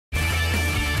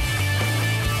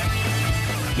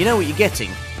You know what you're getting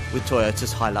with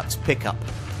Toyota's Hilux pickup.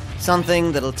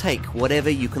 Something that'll take whatever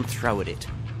you can throw at it.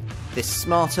 This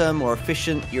smarter, more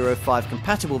efficient Euro 5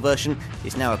 compatible version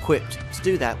is now equipped to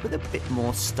do that with a bit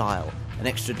more style, an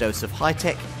extra dose of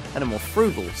high-tech and a more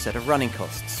frugal set of running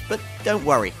costs. But don't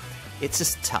worry, it's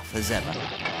as tough as ever.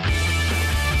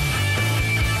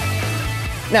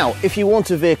 Now, if you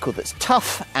want a vehicle that's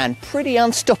tough and pretty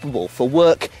unstoppable for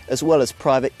work as well as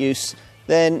private use,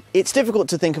 then it's difficult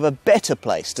to think of a better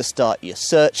place to start your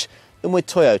search than with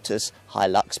Toyota's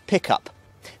Hilux pickup.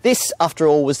 This, after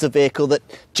all, was the vehicle that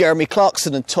Jeremy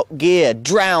Clarkson and Top Gear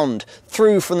drowned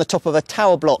through from the top of a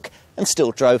tower block and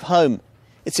still drove home.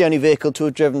 It's the only vehicle to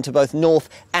have driven to both North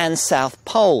and South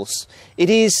Poles. It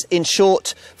is, in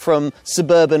short, from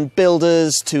suburban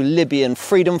builders to Libyan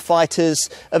freedom fighters,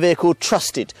 a vehicle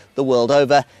trusted the world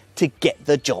over to get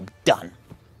the job done.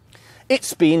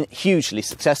 It's been hugely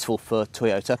successful for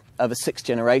Toyota over 6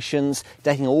 generations,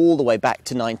 dating all the way back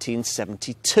to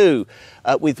 1972,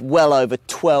 with well over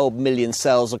 12 million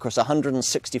sales across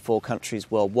 164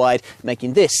 countries worldwide,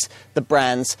 making this the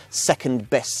brand's second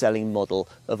best-selling model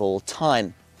of all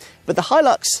time. But the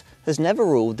Hilux has never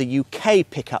ruled the UK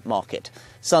pickup market,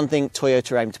 something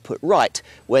Toyota aimed to put right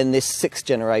when this 6th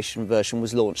generation version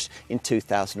was launched in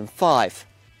 2005.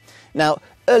 Now,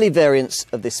 early variants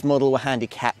of this model were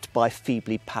handicapped by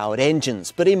feebly-powered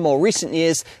engines, but in more recent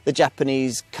years, the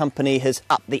Japanese company has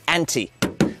upped the ante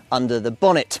under the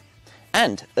bonnet,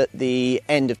 and at the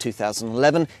end of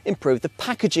 2011 improved the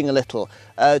packaging a little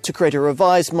to create a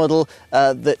revised model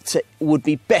that would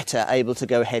be better able to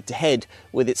go head-to-head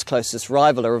with its closest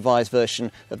rival, a revised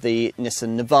version of the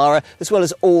Nissan Navara, as well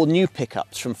as all new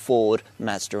pickups from Ford,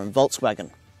 Mazda and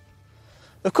Volkswagen.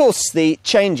 Of course, the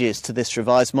changes to this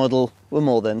revised model were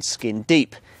more than skin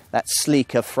deep. That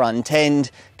sleeker front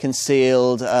end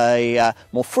concealed a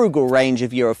more frugal range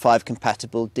of Euro 5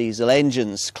 compatible diesel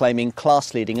engines, claiming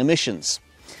class-leading emissions.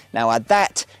 Now add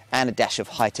that and a dash of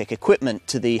high-tech equipment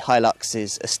to the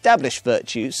Hilux's established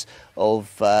virtues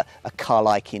of a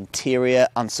car-like interior,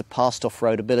 unsurpassed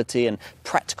off-road ability and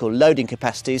practical loading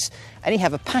capacities, and you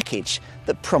have a package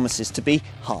that promises to be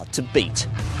hard to beat.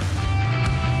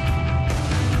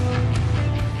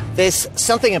 There's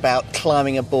something about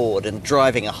climbing aboard and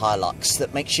driving a Hilux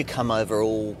that makes you come over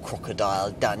all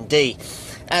Crocodile Dundee.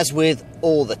 As with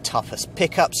all the toughest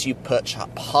pickups, you perch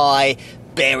up high,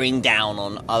 bearing down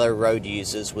on other road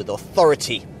users with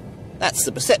authority. That's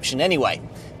the perception anyway.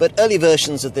 But early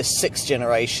versions of this 6th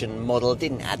generation model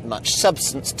didn't add much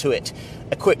substance to it,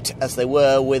 equipped as they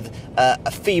were with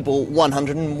a feeble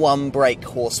 101 brake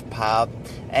horsepower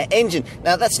engine.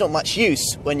 Now that's not much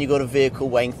use when you've got a vehicle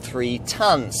weighing 3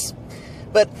 tons.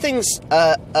 But things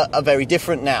are very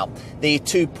different now. The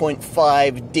 2.5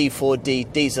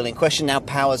 D4D diesel in question now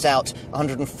powers out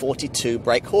 142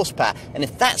 brake horsepower. And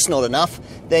if that's not enough,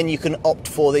 then you can opt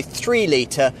for the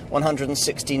 3-litre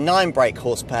 169 brake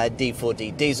horsepower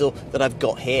D4D diesel that I've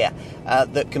got here,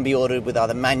 that can be ordered with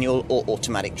either manual or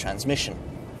automatic transmission.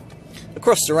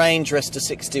 Across the range, rest to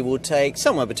 60 will take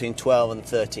somewhere between 12 and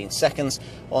 13 seconds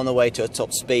on the way to a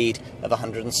top speed of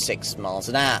 106 miles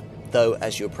an hour. Though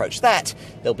as you approach that,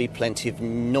 there'll be plenty of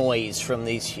noise from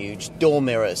these huge door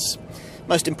mirrors.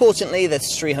 Most importantly,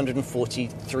 there's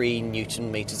 343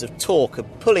 Newton meters of torque,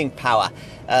 of pulling power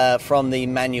from the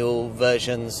manual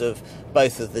versions of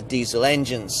both of the diesel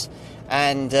engines.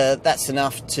 And that's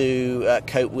enough to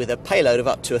cope with a payload of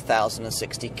up to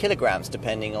 1,060 kilograms,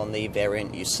 depending on the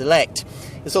variant you select.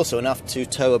 It's also enough to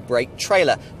tow a brake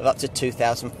trailer of up to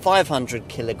 2,500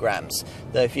 kilograms.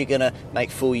 Though if you're going to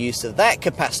make full use of that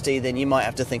capacity, then you might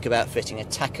have to think about fitting a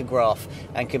tachograph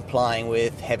and complying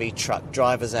with heavy truck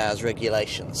driver's hours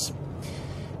regulations.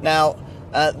 Now,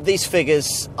 these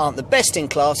figures aren't the best in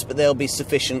class, but they'll be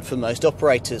sufficient for most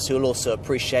operators who will also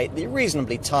appreciate the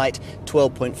reasonably tight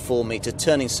 12.4 metre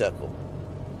turning circle.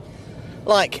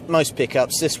 Like most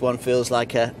pickups, this one feels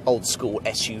like an old-school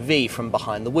SUV from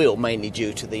behind the wheel, mainly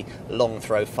due to the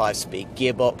long-throw 5-speed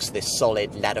gearbox, this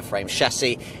solid ladder-frame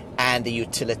chassis, and the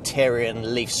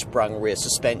utilitarian leaf-sprung rear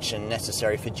suspension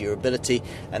necessary for durability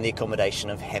and the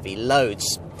accommodation of heavy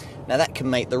loads. Now that can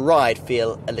make the ride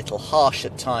feel a little harsh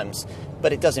at times,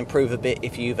 but it does improve a bit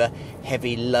if you've a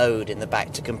heavy load in the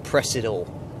back to compress it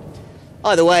all.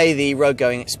 Either way, the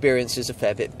road-going experience is a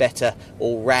fair bit better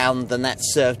all round than that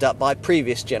served up by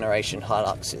previous generation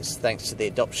Hiluxes, thanks to the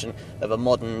adoption of a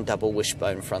modern double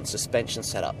wishbone front suspension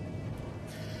setup.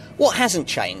 What hasn't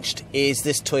changed is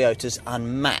this Toyota's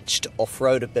unmatched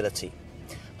off-road ability.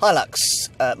 Hilux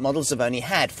models have only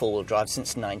had four-wheel drive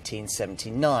since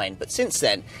 1979, but since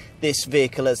then this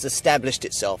vehicle has established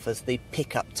itself as the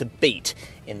pickup to beat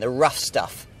in the rough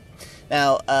stuff.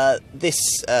 Now,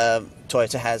 this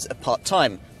Toyota has a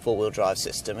part-time four-wheel drive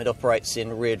system. It operates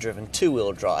in rear-driven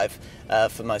two-wheel drive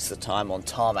for most of the time on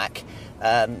tarmac.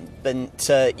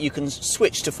 But you can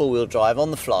switch to four-wheel drive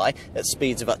on the fly at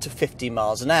speeds of up to 50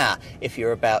 miles an hour if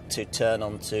you're about to turn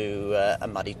onto a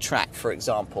muddy track, for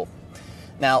example.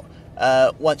 Now,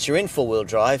 once you're in four-wheel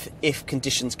drive, if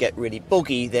conditions get really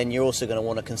boggy, then you're also going to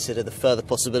want to consider the further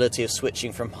possibility of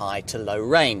switching from high to low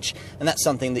range. And that's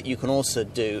something that you can also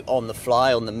do on the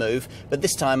fly, on the move, but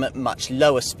this time at much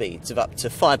lower speeds of up to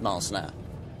 5 miles an hour.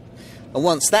 And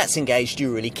once that's engaged,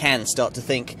 you really can start to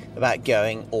think about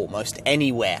going almost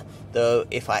anywhere. Though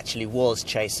if I actually was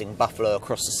chasing buffalo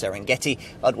across the Serengeti,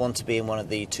 I'd want to be in one of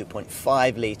the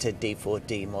 2.5 litre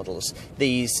D4D models.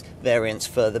 These variants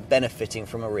further benefiting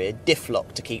from a rear diff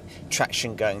lock to keep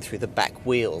traction going through the back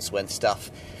wheels when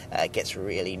stuff gets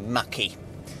really mucky.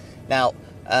 Now,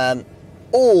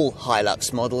 all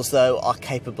Hilux models though are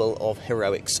capable of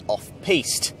heroics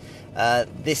off-piste.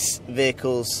 This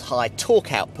vehicle's high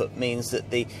torque output means that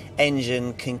the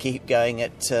engine can keep going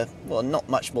at, well, not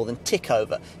much more than tick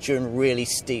over during really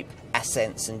steep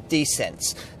ascents and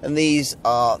descents. And these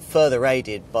are further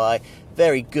aided by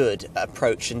very good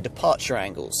approach and departure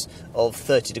angles of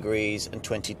 30 degrees and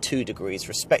 22 degrees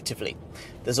respectively.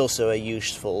 There's also a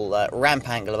useful ramp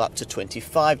angle of up to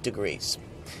 25 degrees.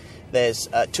 There's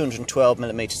 212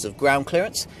 millimeters of ground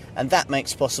clearance, and that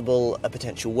makes possible a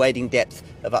potential wading depth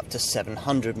of up to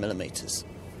 700 millimeters.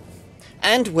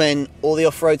 And when all the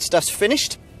off-road stuff's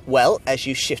finished, well, as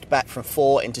you shift back from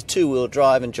four into two-wheel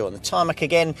drive and join the tarmac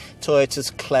again,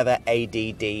 Toyota's clever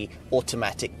ADD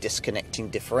automatic disconnecting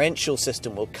differential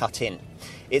system will cut in.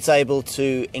 It's able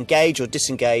to engage or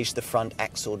disengage the front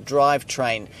axle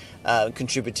drivetrain,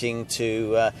 contributing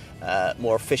to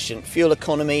more efficient fuel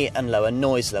economy and lower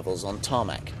noise levels on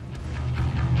tarmac.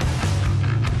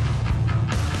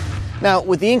 Now,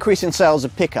 with the increase in sales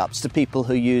of pickups to people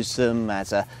who use them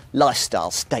as a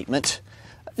lifestyle statement,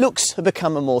 looks have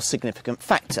become a more significant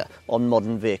factor on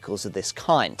modern vehicles of this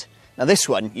kind. Now, this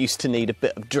one used to need a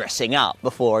bit of dressing up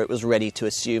before it was ready to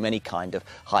assume any kind of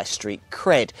high street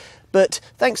cred. But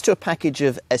thanks to a package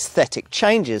of aesthetic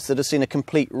changes that have seen a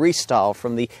complete restyle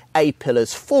from the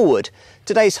A-pillars forward,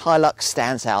 today's Hilux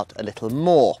stands out a little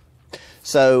more.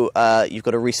 So you've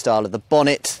got a restyle of the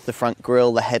bonnet, the front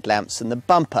grille, the headlamps and the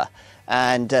bumper.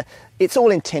 And it's all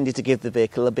intended to give the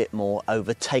vehicle a bit more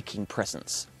overtaking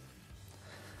presence.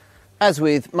 As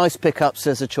with most pickups,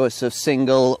 there's a choice of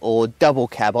single or double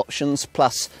cab options,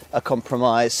 plus a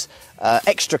compromise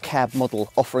extra cab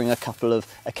model offering a couple of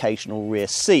occasional rear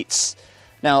seats.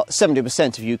 Now,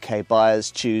 70% of UK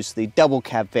buyers choose the double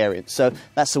cab variant, so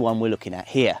that's the one we're looking at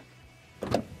here.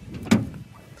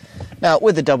 Now,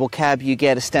 with the double cab, you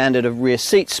get a standard of rear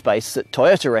seat space that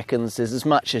Toyota reckons is as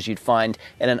much as you'd find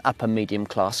in an upper medium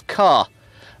class car.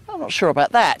 I'm not sure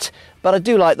about that, but I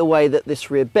do like the way that this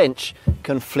rear bench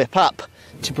can flip up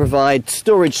to provide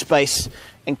storage space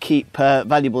and keep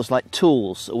valuables like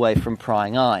tools away from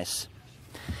prying eyes.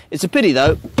 It's a pity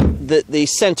though that the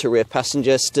centre rear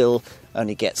passenger still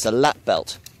only gets a lap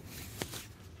belt.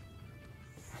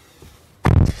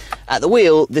 At the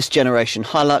wheel, this generation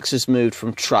Hilux has moved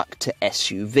from truck to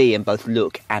SUV in both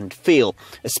look and feel,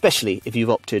 especially if you've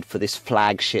opted for this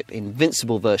flagship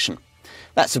Invincible version.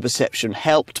 That's a perception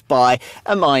helped by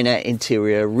a minor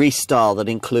interior restyle that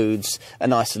includes a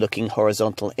nicer looking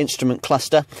horizontal instrument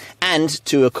cluster, and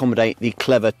to accommodate the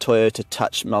clever Toyota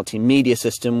Touch multimedia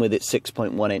system with its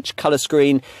 6.1-inch colour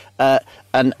screen,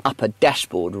 an upper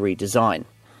dashboard redesign.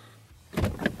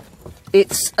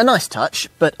 It's a nice touch,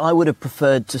 but I would have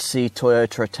preferred to see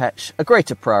Toyota attach a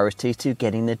greater priority to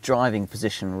getting the driving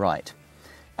position right.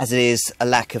 As it is, a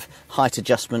lack of height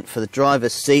adjustment for the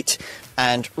driver's seat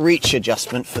and reach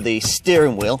adjustment for the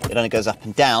steering wheel, it only goes up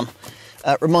and down,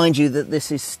 remind you that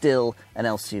this is still an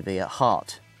LCV at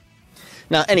heart.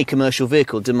 Now, any commercial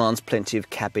vehicle demands plenty of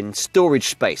cabin storage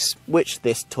space, which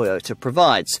this Toyota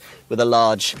provides, with a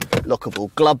large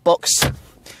lockable glove box,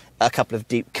 a couple of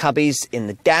deep cubbies in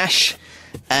the dash,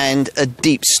 and a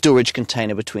deep storage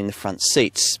container between the front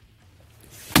seats.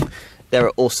 There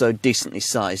are also decently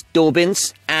sized door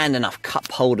bins and enough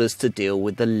cup holders to deal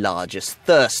with the largest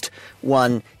thirst,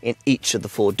 one in each of the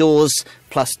four doors,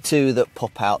 plus two that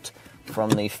pop out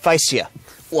from the fascia,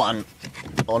 one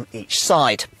on each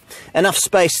side. Enough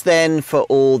space then for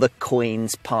all the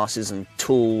coins, passes and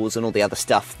tools and all the other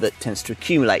stuff that tends to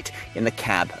accumulate in the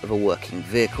cab of a working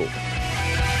vehicle.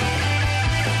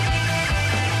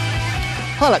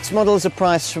 Hilux models are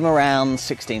priced from around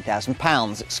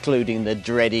 £16,000, excluding the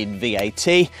dreaded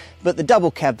VAT, but the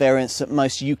double cab variants that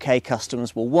most UK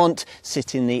customers will want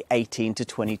sit in the £18,000 to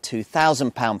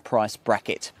 £22,000 price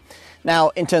bracket. Now,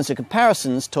 in terms of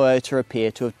comparisons, Toyota appear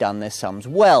to have done their sums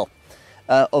well.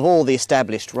 Of all the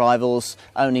established rivals,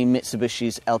 only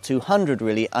Mitsubishi's L200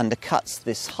 really undercuts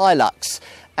this Hilux,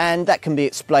 and that can be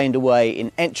explained away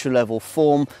in entry-level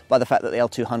form by the fact that the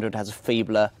L200 has a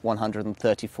feebler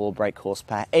 134 brake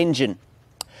horsepower engine.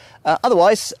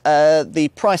 Otherwise,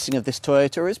 the pricing of this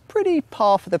Toyota is pretty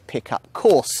par for the pickup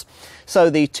course. So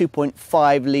the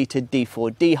 2.5 litre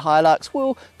D4D Hilux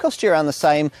will cost you around the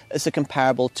same as the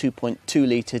comparable 2.2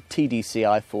 litre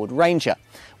TDCi Ford Ranger,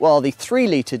 while the 3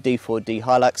 litre D4D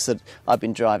Hilux that I've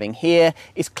been driving here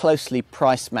is closely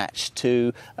price matched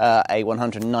to a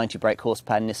 190 brake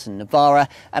horsepower Nissan Navara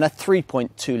and a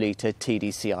 3.2 litre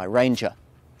TDCi Ranger.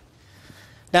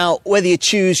 Now, whether you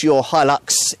choose your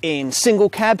Hilux in single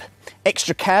cab,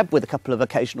 extra cab with a couple of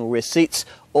occasional rear seats,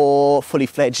 or fully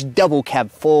fledged double cab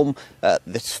form,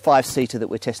 this 5-seater that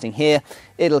we're testing here,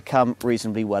 it'll come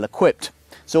reasonably well equipped.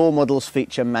 So all models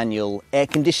feature manual air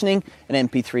conditioning, an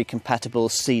MP3 compatible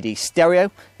CD stereo,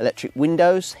 electric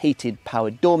windows, heated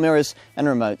powered door mirrors and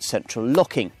remote central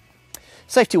locking.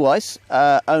 Safety-wise,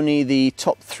 only the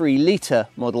top 3 litre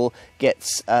model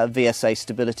gets VSA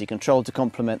stability control to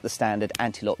complement the standard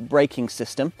anti-lock braking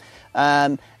system.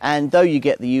 And though you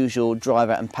get the usual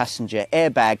driver and passenger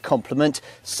airbag complement,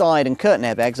 side and curtain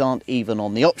airbags aren't even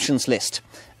on the options list.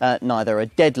 Neither are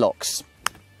deadlocks.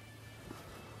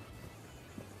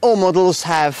 All models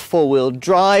have 4-wheel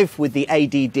drive with the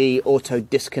ADD auto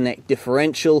disconnect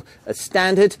differential as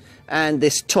standard, and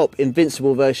this top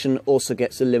invincible version also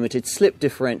gets a limited slip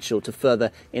differential to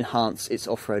further enhance its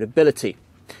off-road ability.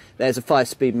 There's a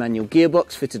 5-speed manual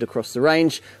gearbox fitted across the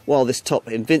range, while this top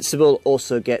invincible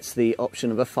also gets the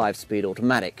option of a 5-speed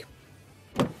automatic.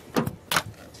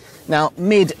 Now,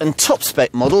 mid and top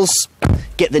spec models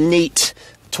get the neat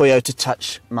Toyota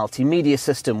Touch multimedia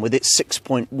system with its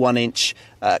 6.1-inch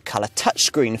colour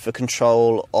touchscreen for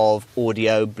control of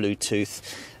audio, Bluetooth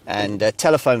and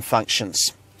telephone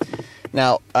functions.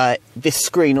 Now, this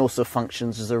screen also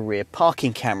functions as a rear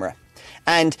parking camera.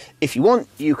 And if you want,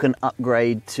 you can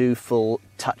upgrade to full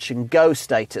touch and go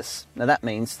status. Now that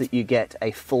means that you get a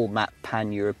full map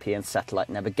pan-European satellite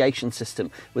navigation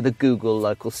system with a Google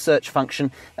local search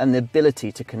function and the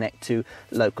ability to connect to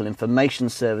local information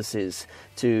services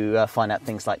to find out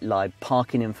things like live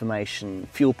parking information,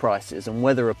 fuel prices and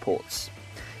weather reports.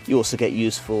 You also get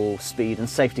useful speed and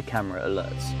safety camera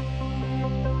alerts.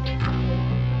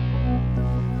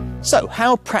 So,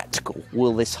 how practical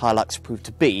will this Hilux prove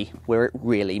to be where it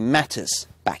really matters?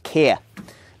 Back here.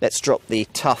 Let's drop the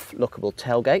tough lockable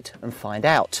tailgate and find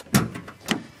out.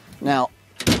 Now,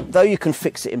 though you can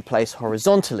fix it in place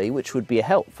horizontally, which would be a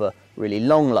help for really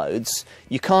long loads,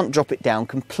 you can't drop it down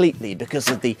completely because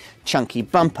of the chunky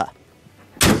bumper.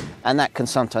 And that can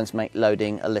sometimes make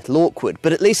loading a little awkward,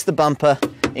 but at least the bumper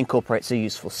incorporates a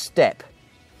useful step.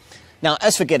 Now,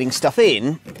 as for getting stuff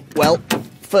in, well,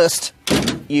 first,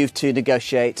 you've to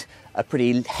negotiate a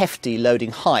pretty hefty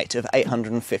loading height of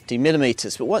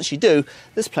 850mm, but once you do,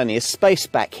 there's plenty of space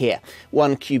back here.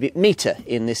 1 cubic metre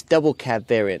in this double cab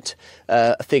variant,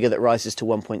 a figure that rises to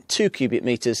 1.2 cubic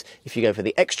metres if you go for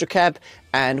the extra cab,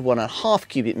 and 1.5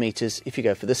 cubic metres if you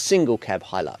go for the single cab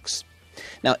Hilux.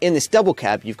 Now, in this double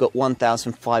cab, you've got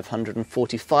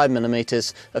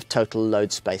 1,545mm of total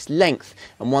load space length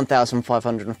and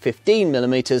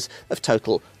 1,515mm of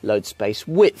total load space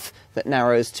width that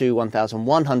narrows to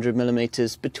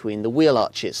 1,100mm between the wheel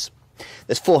arches.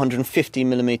 There's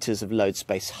 450mm of load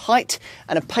space height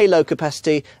and a payload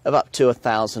capacity of up to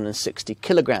 1,060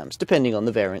 kilograms, depending on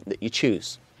the variant that you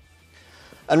choose.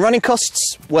 And running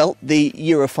costs, well, the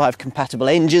Euro 5 compatible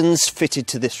engines fitted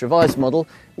to this revised model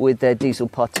with their diesel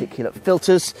particulate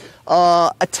filters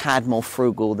are a tad more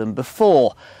frugal than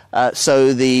before.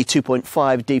 So the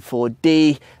 2.5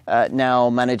 D4D now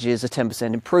manages a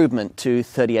 10% improvement to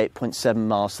 38.7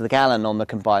 miles to the gallon on the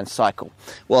combined cycle,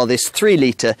 while this 3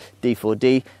 litre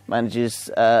D4D manages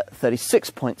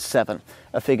 36.7,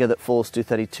 a figure that falls to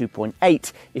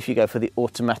 32.8 if you go for the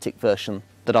automatic version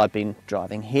that I've been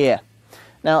driving here.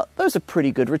 Now, those are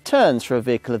pretty good returns for a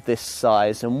vehicle of this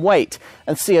size and weight,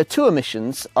 and CO2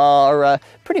 emissions are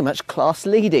pretty much class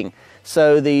leading.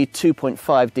 So the 2.5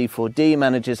 D4D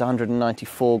manages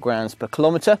 194 grams per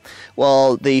kilometre,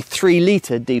 while the 3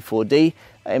 litre D4D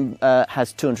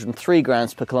has 203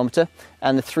 grams per kilometre,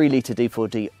 and the 3 litre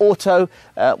D4D Auto,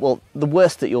 well, the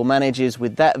worst that you'll manage is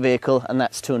with that vehicle, and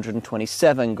that's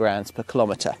 227 grams per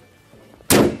kilometre.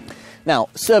 Now,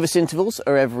 service intervals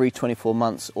are every 24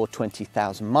 months or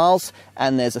 20,000 miles,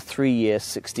 and there's a 3-year,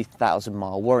 60,000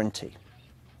 mile warranty.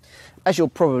 As you'll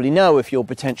probably know if you're a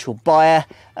potential buyer,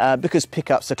 because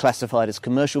pickups are classified as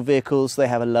commercial vehicles, they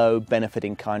have a low benefit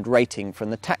in kind rating from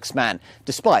the taxman,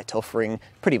 despite offering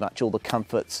pretty much all the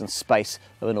comforts and space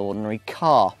of an ordinary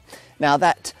car. Now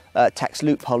that tax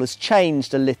loophole has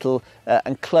changed a little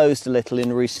and closed a little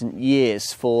in recent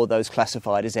years for those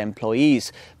classified as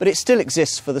employees, but it still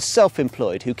exists for the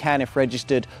self-employed who can, if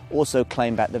registered, also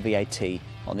claim back the VAT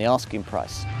on the asking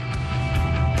price.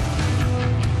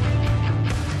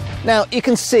 Now, you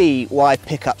can see why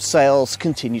pickup sales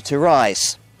continue to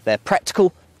rise. They're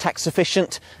practical, tax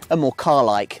efficient, and more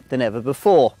car-like than ever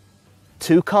before.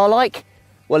 Too car-like?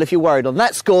 Well, if you're worried on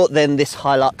that score, then this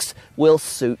Hilux will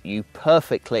suit you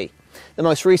perfectly. The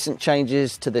most recent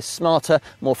changes to this smarter,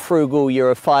 more frugal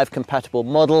Euro 5 compatible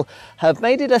model have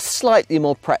made it a slightly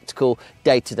more practical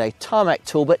day-to-day tarmac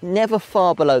tool, but never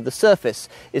far below the surface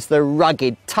is the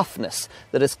rugged toughness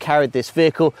that has carried this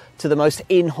vehicle to the most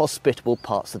inhospitable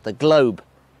parts of the globe.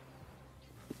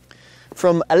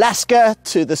 From Alaska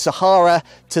to the Sahara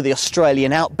to the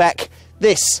Australian outback,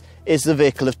 this is the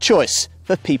vehicle of choice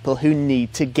for people who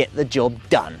need to get the job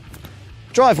done.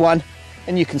 Drive one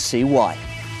and you can see why.